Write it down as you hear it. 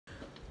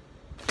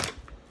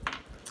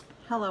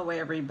Hello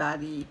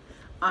everybody.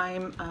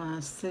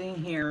 I'm sitting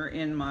here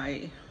in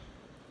my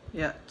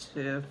yet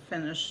to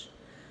finish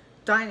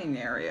dining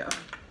area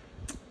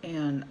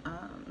and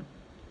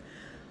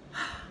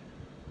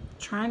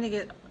trying to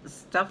get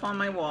stuff on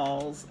my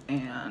walls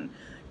and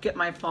get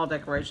my fall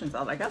decorations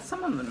out. I got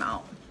some of them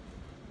out.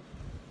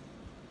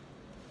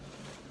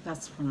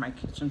 That's for my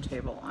kitchen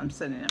table. I'm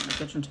sitting at my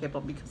kitchen table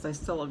because I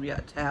still have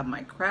yet to have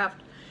my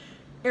craft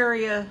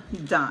area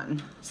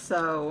done.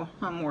 So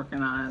I'm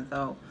working on it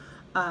though.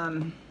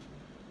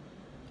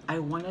 I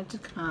wanted to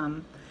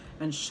come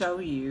and show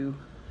you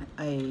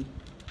a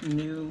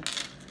new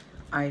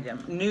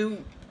item,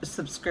 new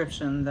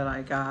subscription that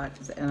I got,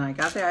 and I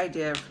got the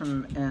idea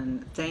from,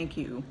 and thank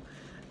you,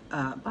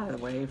 by the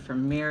way,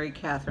 from Mary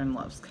Catherine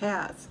Loves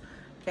Cats,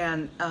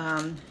 and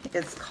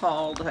it's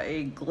called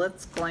a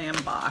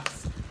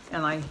GlitzGlamBox,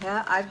 and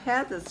I've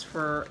had this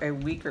for a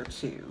week or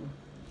two,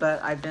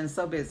 but I've been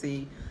so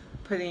busy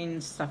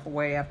putting stuff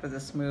away after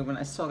this move, and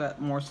I still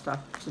got more stuff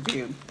to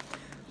do,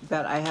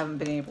 that I haven't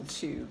been able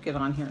to get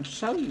on here and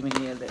show you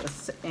any of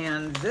this.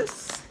 And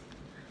this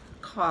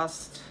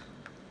cost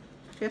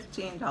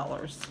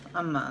 $15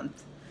 a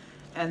month,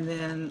 and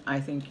then I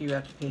think you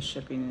have to pay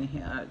shipping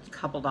and a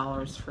couple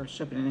dollars for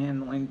shipping and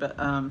handling. But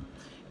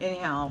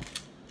anyhow,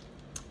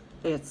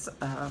 it's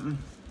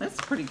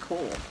pretty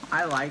cool.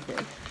 I like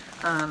it.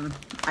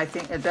 I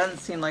think it doesn't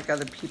seem like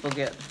other people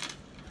get.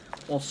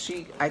 Well,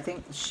 I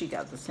think she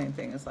got the same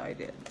thing as I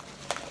did.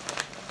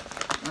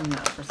 I'm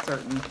not for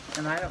certain,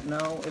 and I don't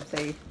know if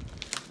they,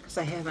 because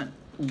I haven't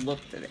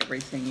looked at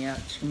everything yet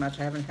too much.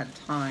 I haven't had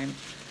time.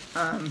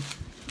 It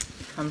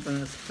comes in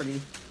this pretty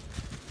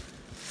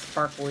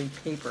sparkly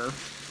paper.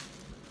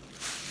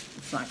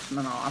 It's not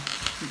coming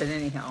off, but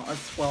anyhow,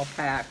 it's well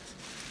packed,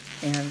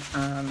 and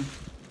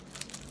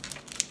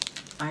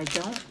I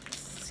don't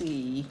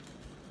see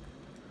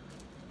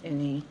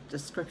any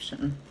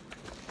description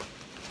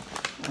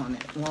on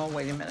it. Well,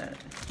 wait a minute.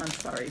 I'm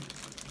sorry.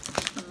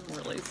 I'm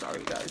really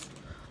sorry, guys.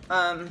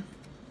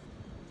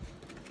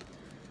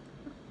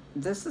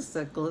 This is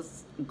the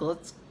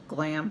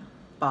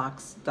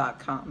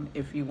GlitzGlamBox.com.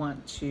 If you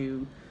want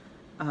to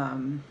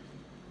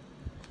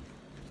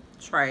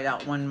try it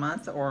out 1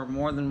 month or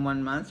more than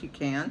 1 month, you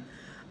can.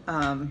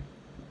 I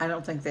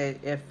don't think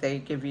if they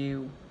give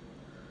you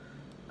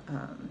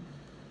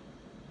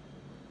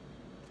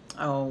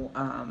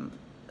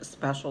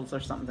specials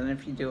or something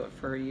if you do it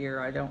for a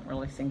year. I don't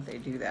really think they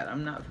do that.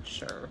 I'm not for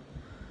sure.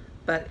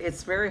 But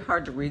it's very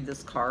hard to read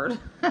this card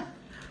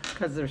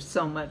because there's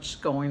so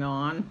much going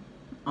on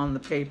the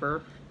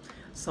paper,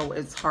 so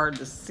it's hard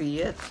to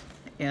see it.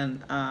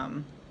 And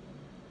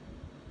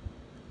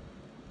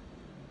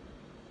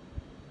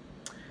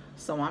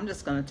so I'm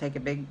just going to take a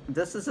big,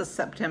 this is a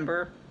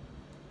September,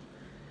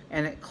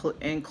 and it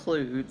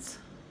includes,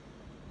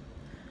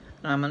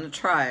 and I'm going to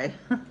try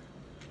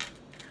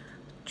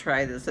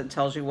this. It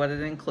tells you what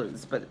it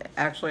includes, but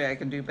actually I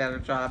can do a better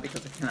job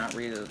because I cannot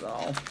read it at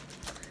all.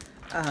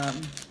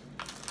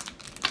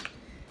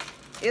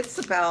 It's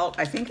about,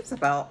 I think it's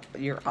about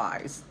your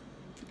eyes,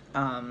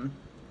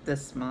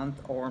 this month,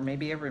 or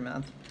maybe every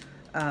month.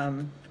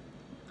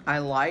 I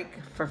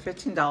like, for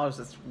 $15,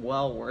 it's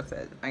well worth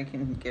it. I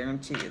can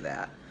guarantee you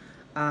that.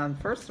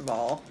 First of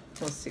all,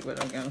 let's see what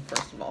I'm getting.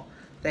 First of all,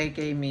 they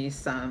gave me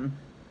some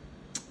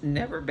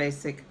Never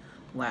Basic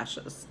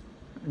lashes.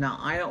 Now,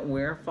 I don't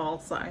wear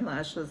false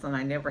eyelashes, and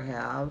I never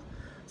have,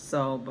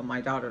 so, but my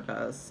daughter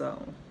does,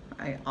 so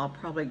I'll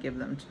probably give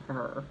them to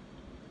her.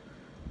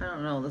 I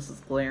don't know, this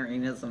is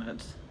glaring, isn't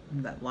it?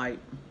 That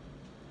light.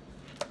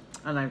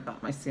 And I've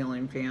got my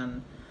ceiling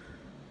fan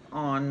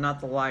on, not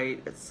the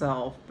light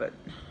itself, but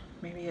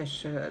maybe I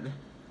should.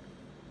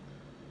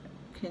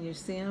 Can you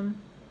see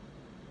them?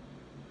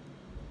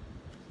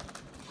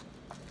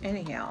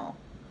 Anyhow,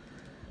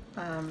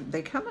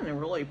 they come in a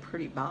really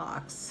pretty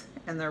box,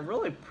 and they're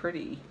really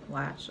pretty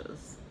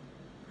lashes.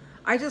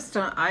 I just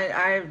don't,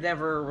 I've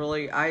never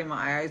really,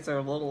 my eyes are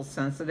a little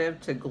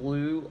sensitive to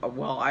glue.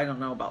 Well, I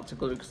don't know about to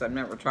glue because I've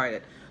never tried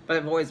it, but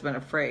I've always been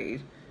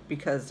afraid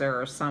because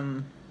there are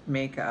some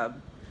makeup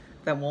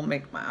that will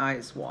make my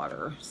eyes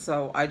water.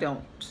 So I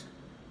don't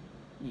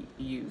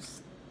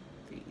use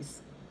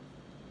these.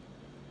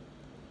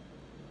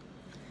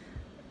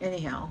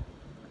 Anyhow,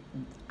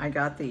 I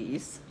got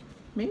these.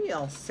 Maybe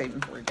I'll save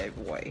them for a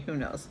giveaway, who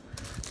knows.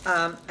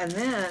 And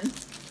then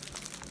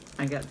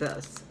I got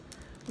this,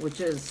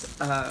 which is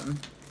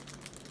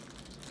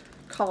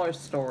Color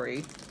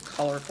Story,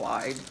 Color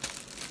Glide.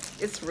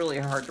 It's really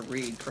hard to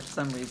read for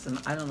some reason.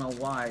 I don't know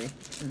why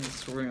in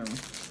this room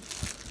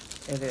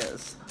it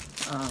is.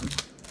 I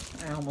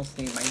almost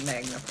need my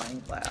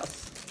magnifying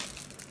glass.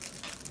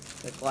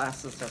 The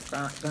glasses are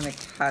not going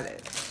to cut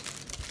it.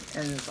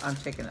 And I'm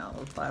taking out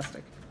the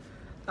plastic.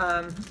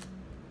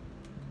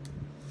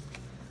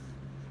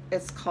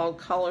 It's called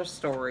Color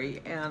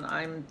Story, and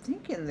I'm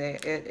thinking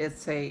that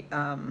it's a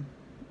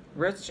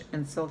rich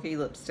and silky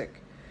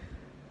lipstick.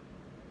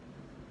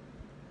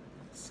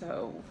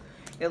 So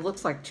it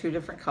looks like two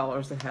different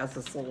colors. It has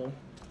this little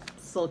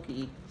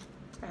silky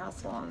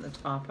tassel on the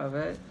top of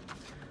it.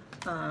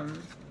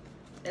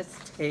 It's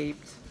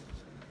taped.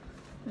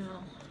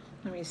 Now,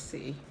 let me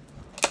see.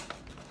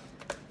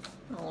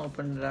 I'll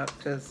open it up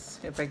because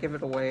if I give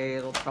it away,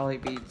 it'll probably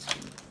be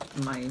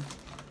to my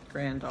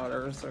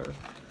granddaughters, or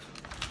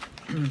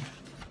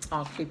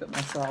I'll keep it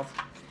myself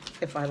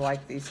if I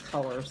like these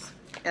colors.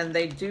 And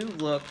they do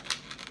look,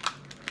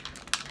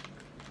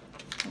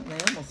 well, they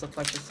almost look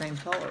like the same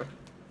color,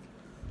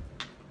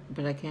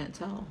 but I can't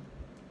tell.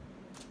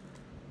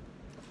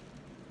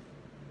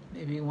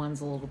 Maybe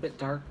one's a little bit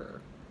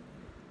darker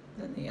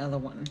than the other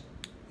one.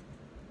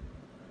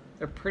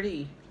 They're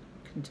pretty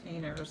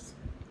containers.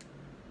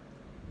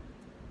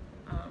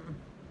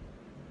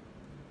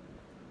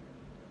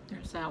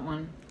 There's that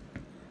one.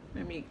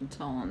 Maybe you can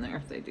tell on there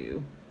if they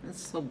do.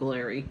 It's so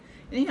glary.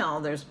 Anyhow,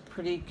 there's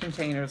pretty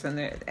containers in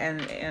there,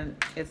 and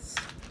it's,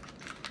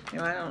 you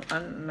know, I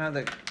don't know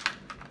the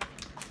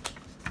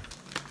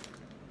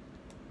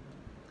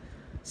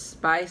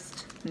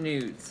spiced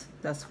nudes.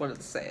 That's what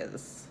it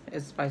says.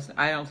 It's spiced.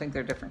 I don't think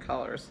they're different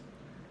colors.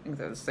 I think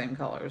they're the same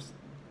colors.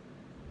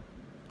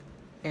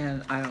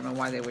 And I don't know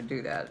why they would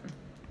do that.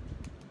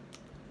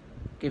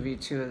 Give you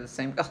two of the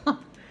same color.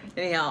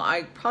 Anyhow,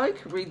 I probably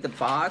could read the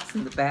box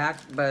in the back,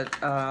 but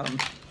I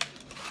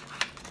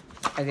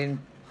didn't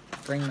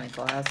bring my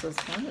glasses.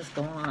 What is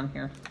going on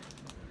here?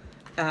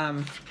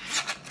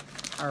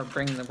 Or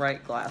bring the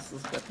right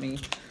glasses with me.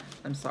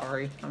 I'm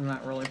sorry, I'm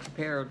not really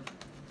prepared.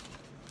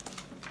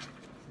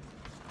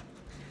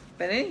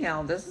 But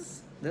anyhow, this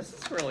is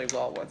really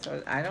well worth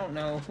it. I don't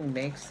know who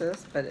makes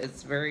this, but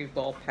it's very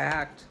well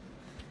packed,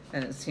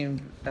 and it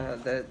seemed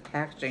the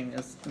packaging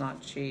is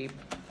not cheap.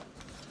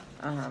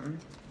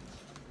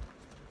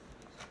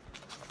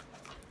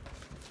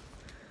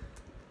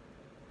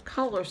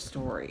 Color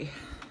Story,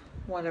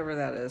 whatever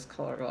that is,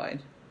 Color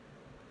Glide.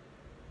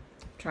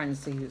 Trying to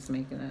see who's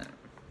making it.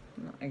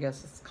 I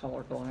guess it's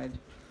Color Glide.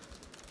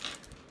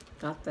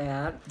 Got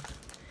that.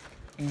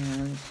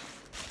 And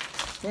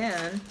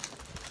then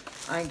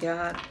I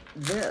got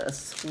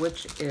this,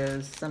 which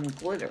is some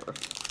glitter,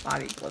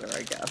 body glitter,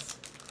 I guess.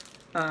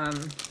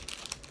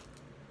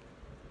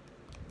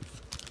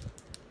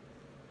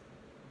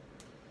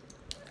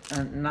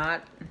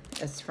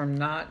 It's from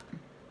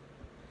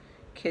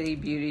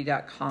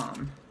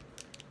notkittybeauty.com,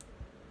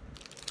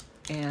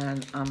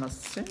 and I'm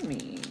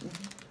assuming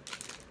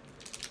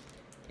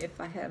if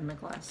I had my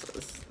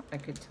glasses, I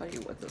could tell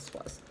you what this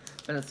was.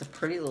 But it's a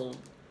pretty little,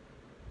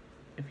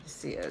 if you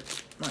see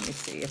it, let me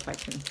see if I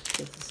can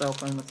get this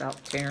open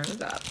without tearing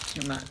it up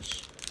too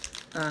much.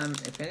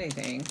 If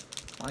anything,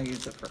 I'll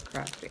use it for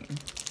crafting.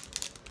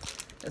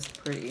 It's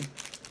pretty.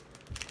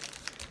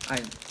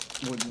 I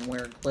wouldn't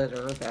wear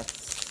glitter. That's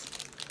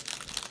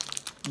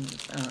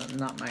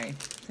not my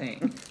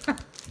thing. I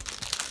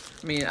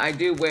mean, I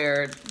do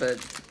wear it, but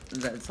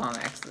that's on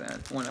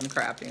accident when I'm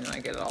crafting and I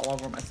get it all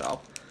over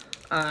myself.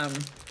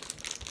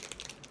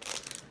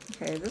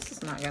 Okay, this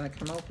is not going to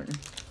come open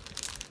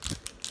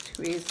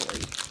too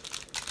easily.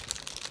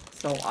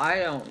 So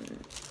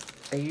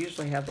they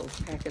usually have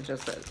those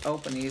packages that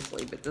open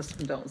easily, but this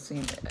one don't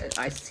seem,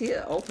 I see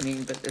it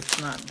opening, but it's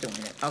not doing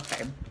it.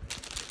 Okay,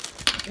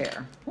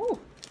 there. Whew,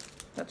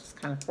 that just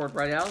kind of poured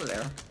right out of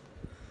there.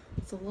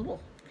 It's a little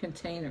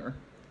container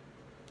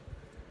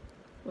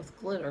with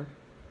glitter.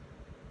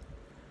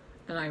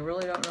 And I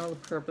really don't know the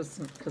purpose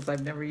because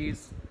I've never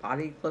used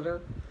body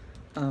glitter.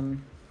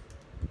 And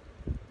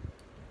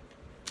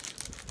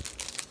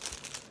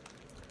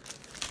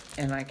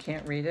I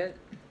can't read it.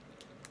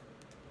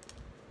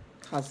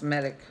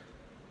 Cosmetic.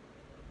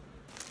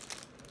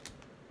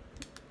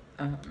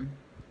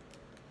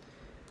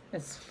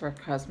 It's for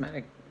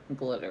cosmetic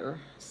glitter.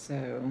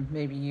 So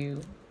maybe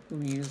you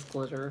who use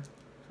glitter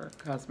for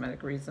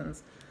cosmetic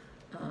reasons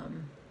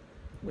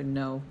would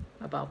know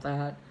about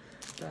that.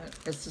 But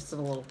it's just a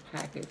little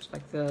package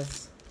like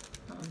this.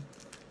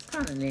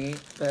 Kind of neat,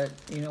 but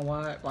you know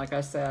what? Like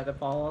I said,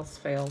 if all else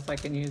fails, I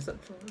can use it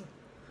for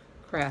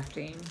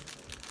crafting.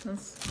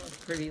 That's a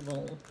pretty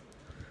little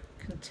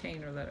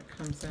container that it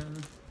comes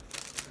in.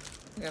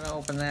 I'm gonna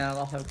open that.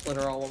 I'll have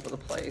glitter all over the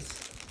place,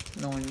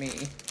 knowing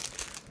me.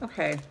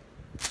 Okay,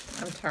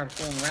 I'm tired of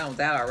fooling around with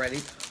that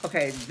already.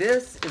 Okay,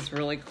 this is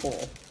really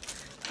cool.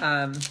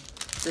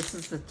 This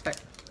is the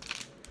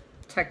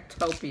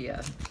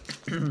Techtopia.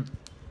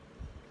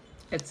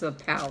 It's a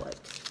palette,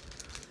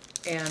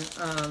 and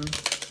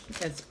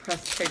it's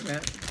pressed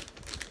pigment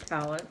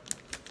palette,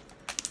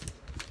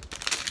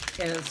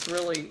 and it's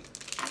really,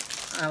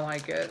 I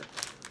like it.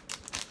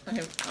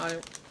 I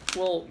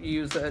will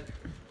use it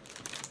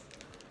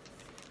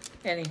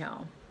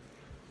anyhow.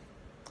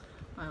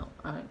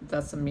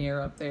 That's a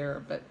mirror up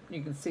there, but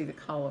you can see the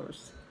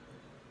colors.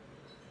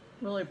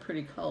 Really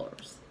pretty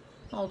colors,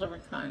 all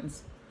different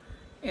kinds.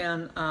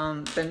 And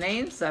the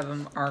names of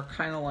them are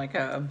kind of like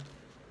a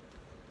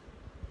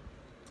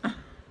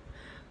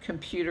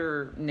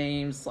computer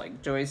names,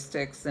 like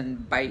joysticks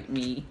and Bite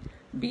Me,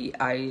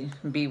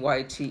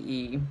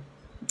 BYTE,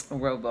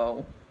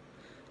 Robo,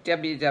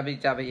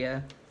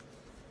 WWW,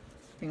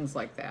 things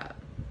like that.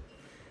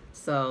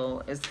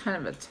 So it's kind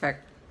of a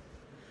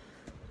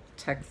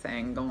tech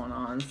thing going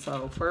on.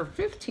 So for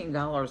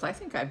 $15, I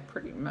think I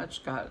pretty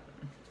much got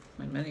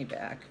my money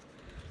back.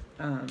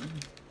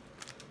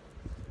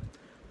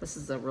 This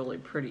is a really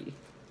pretty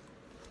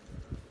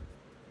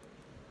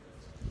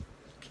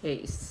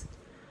case.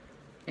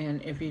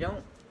 And if you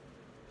don't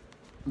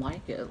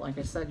like it, like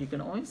I said, you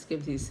can always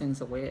give these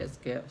things away as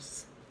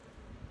gifts.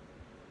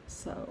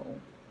 So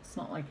it's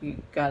not like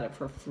you got it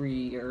for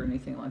free or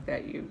anything like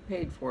that. You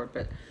paid for it,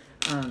 but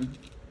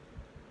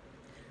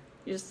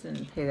you just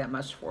didn't pay that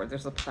much for it.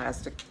 There's a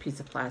piece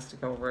of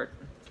plastic over it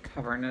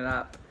covering it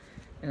up,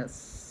 and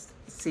it's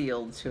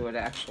sealed to it,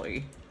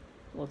 actually,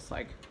 looks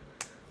like.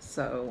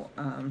 So,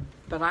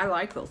 but I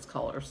like those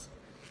colors.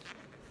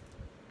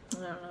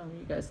 I don't know,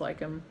 you guys like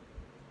them?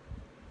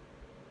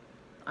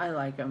 I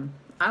like them.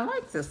 I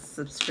like this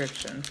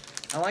subscription.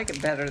 I like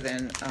it better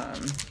than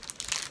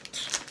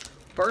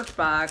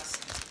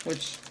Birchbox,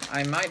 which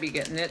I might be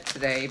getting it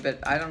today, but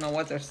I don't know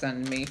what they're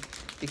sending me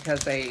because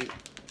they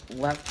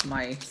left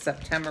my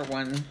September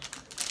one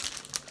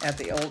at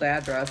the old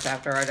address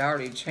after I'd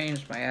already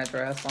changed my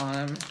address on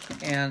them,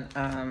 and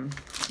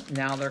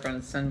now they're going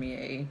to send me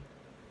a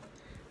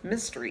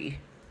mystery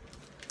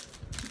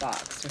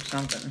box or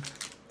something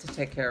to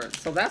take care of it.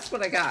 So that's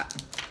what I got.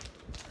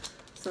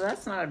 So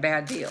that's not a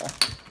bad deal.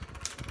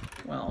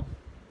 Well,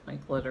 my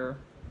glitter,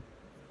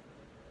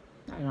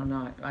 I don't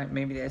know,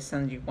 maybe they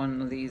send you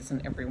one of these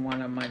in every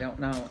one of them, I don't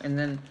know. And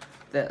then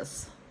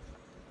this.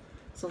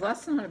 So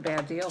that's not a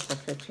bad deal for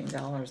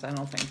 $15, I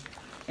don't think.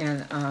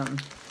 And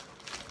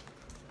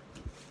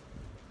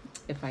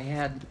if I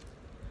had,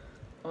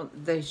 well,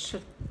 they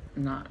should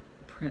not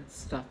print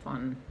stuff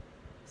on,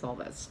 with all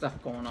that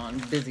stuff going on,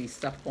 busy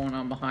stuff going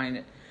on behind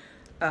it.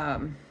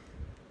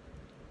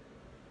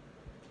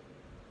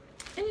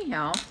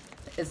 Anyhow,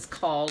 it's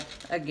called,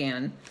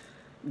 again,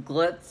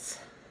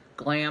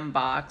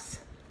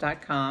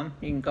 GlitzGlamBox.com.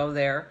 You can go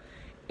there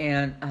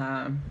and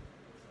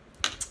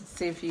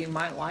see if you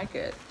might like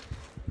it.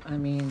 I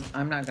mean,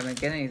 I'm not going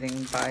to get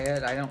anything by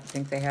it. I don't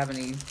think they have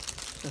any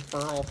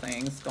referral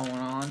things going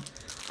on.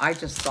 I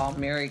just saw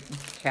Mary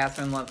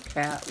Catherine Loves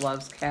Cats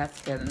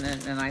getting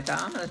it, and I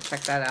thought, I'm going to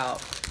check that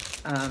out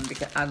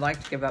because I'd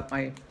like to give up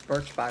my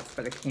Birchbox,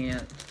 but I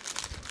can't.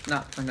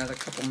 Not for another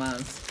couple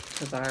months,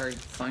 because I already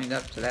signed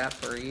up to that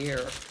for a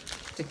year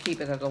to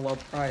keep it at a low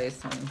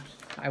price.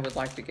 I would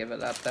like to give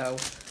it up, though.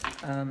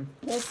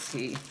 We'll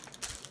see.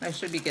 I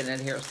should be getting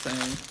it here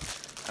soon.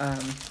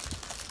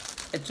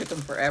 It took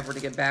them forever to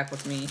get back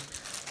with me,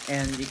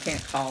 and you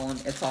can't call them.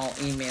 It's all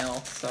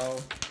email,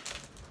 so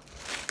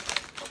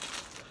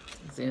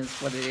it is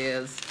what it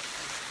is.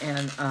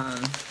 And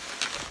I'm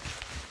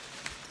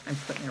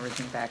putting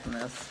everything back in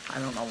this. I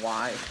don't know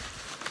why.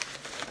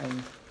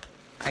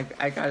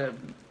 I gotta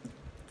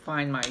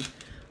find my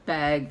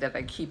bag that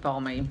I keep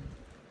all my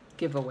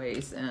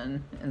giveaways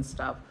in and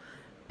stuff,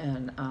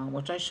 and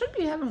which I should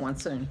be having one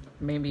soon.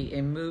 Maybe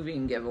a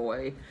moving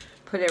giveaway.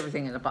 Put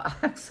everything in a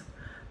box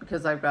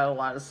because I've got a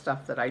lot of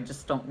stuff that I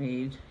just don't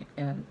need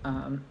and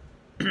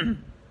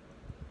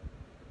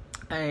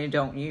I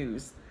don't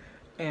use.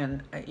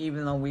 And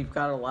even though we've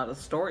got a lot of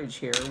storage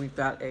here, we've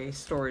got a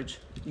storage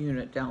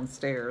unit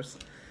downstairs,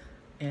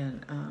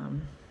 and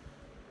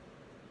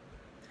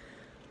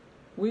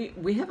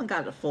we haven't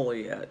got it full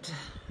yet,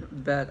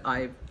 but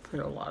I put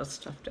a lot of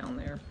stuff down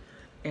there.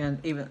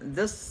 And even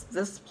this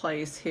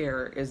place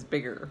here is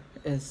bigger,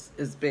 is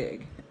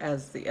big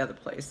as the other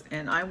place.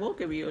 And I will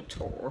give you a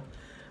tour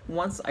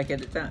once I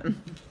get it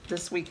done.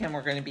 This weekend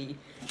we're going to be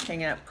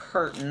hanging up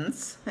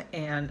curtains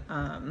and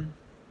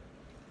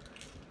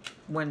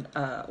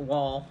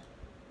wall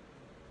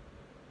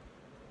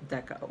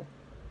deco,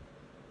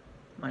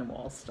 my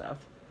wall stuff,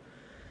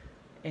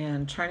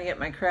 and trying to get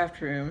my craft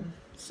room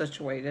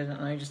situated,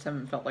 and I just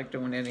haven't felt like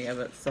doing any of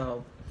it.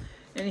 So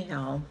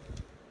anyhow,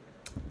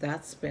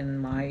 that's been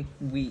my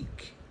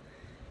week,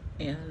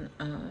 and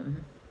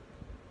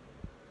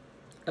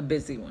a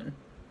busy one.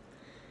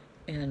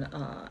 And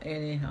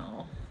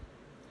anyhow,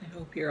 I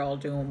hope you're all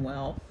doing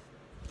well.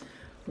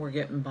 We're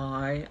getting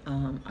by.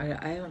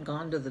 I haven't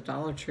gone to the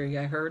Dollar Tree.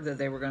 I heard that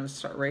they were going to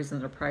start raising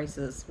their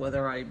prices.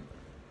 Whether I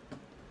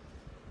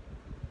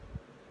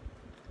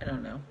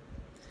don't know.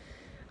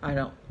 I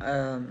don't,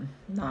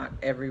 not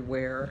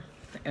everywhere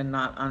and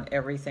not on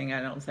everything,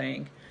 I don't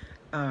think.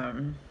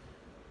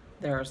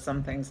 There are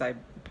some things I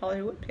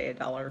probably would pay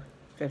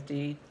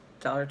 $1.50,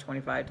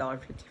 $1.25, $1.50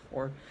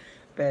 for,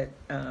 but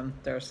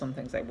there are some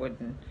things I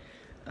wouldn't.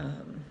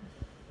 I'm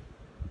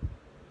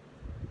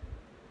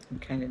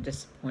kind of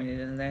disappointed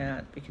in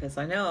that because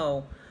I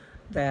know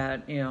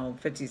that,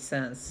 50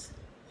 cents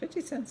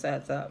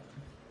adds up.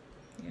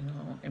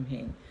 I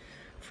mean,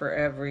 for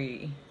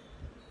every,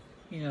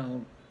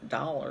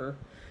 dollar,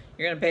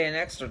 you're going to pay an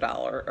extra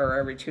 $1, or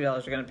every $2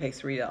 you're going to pay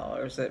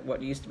 $3 at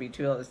what used to be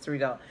 $2,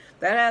 $3.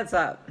 That adds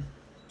up.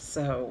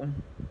 So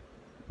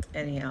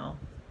anyhow,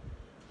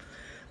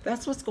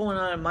 that's what's going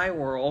on in my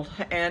world,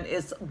 and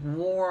it's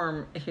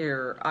warm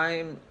here.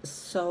 I'm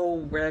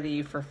so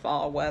ready for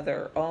fall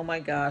weather. Oh my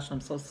gosh,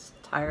 I'm so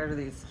tired of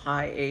these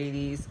high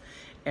 80s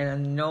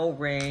and no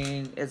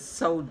rain. It's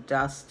so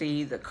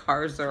dusty. The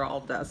cars are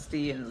all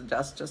dusty and the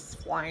dust just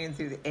flying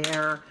through the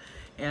air.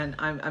 And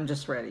I'm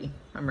just ready.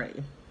 I'm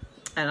ready.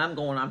 And I'm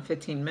going on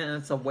 15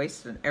 minutes of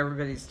wasting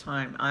everybody's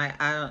time.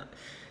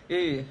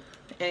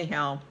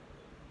 Anyhow,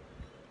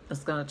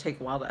 it's going to take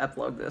a while to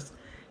upload this.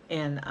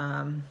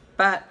 And,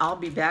 but I'll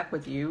be back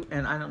with you.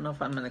 And I don't know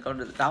if I'm going to go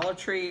to the Dollar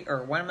Tree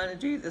or what I'm going to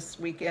do this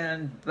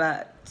weekend,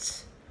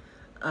 but,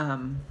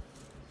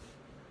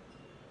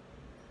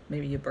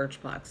 maybe a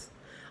birch box.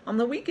 On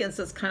the weekends,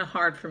 it's kind of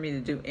hard for me to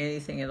do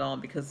anything at all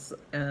because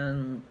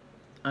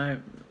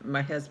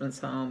my husband's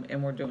home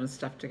and we're doing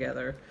stuff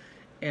together,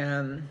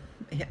 and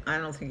I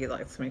don't think he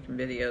likes making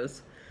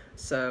videos,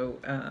 so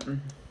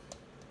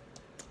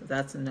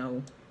that's a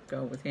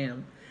no-go with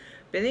him.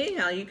 But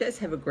anyhow, you guys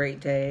have a great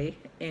day,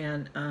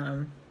 and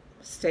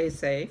stay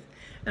safe,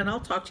 and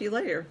I'll talk to you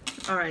later.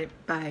 All right,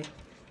 bye.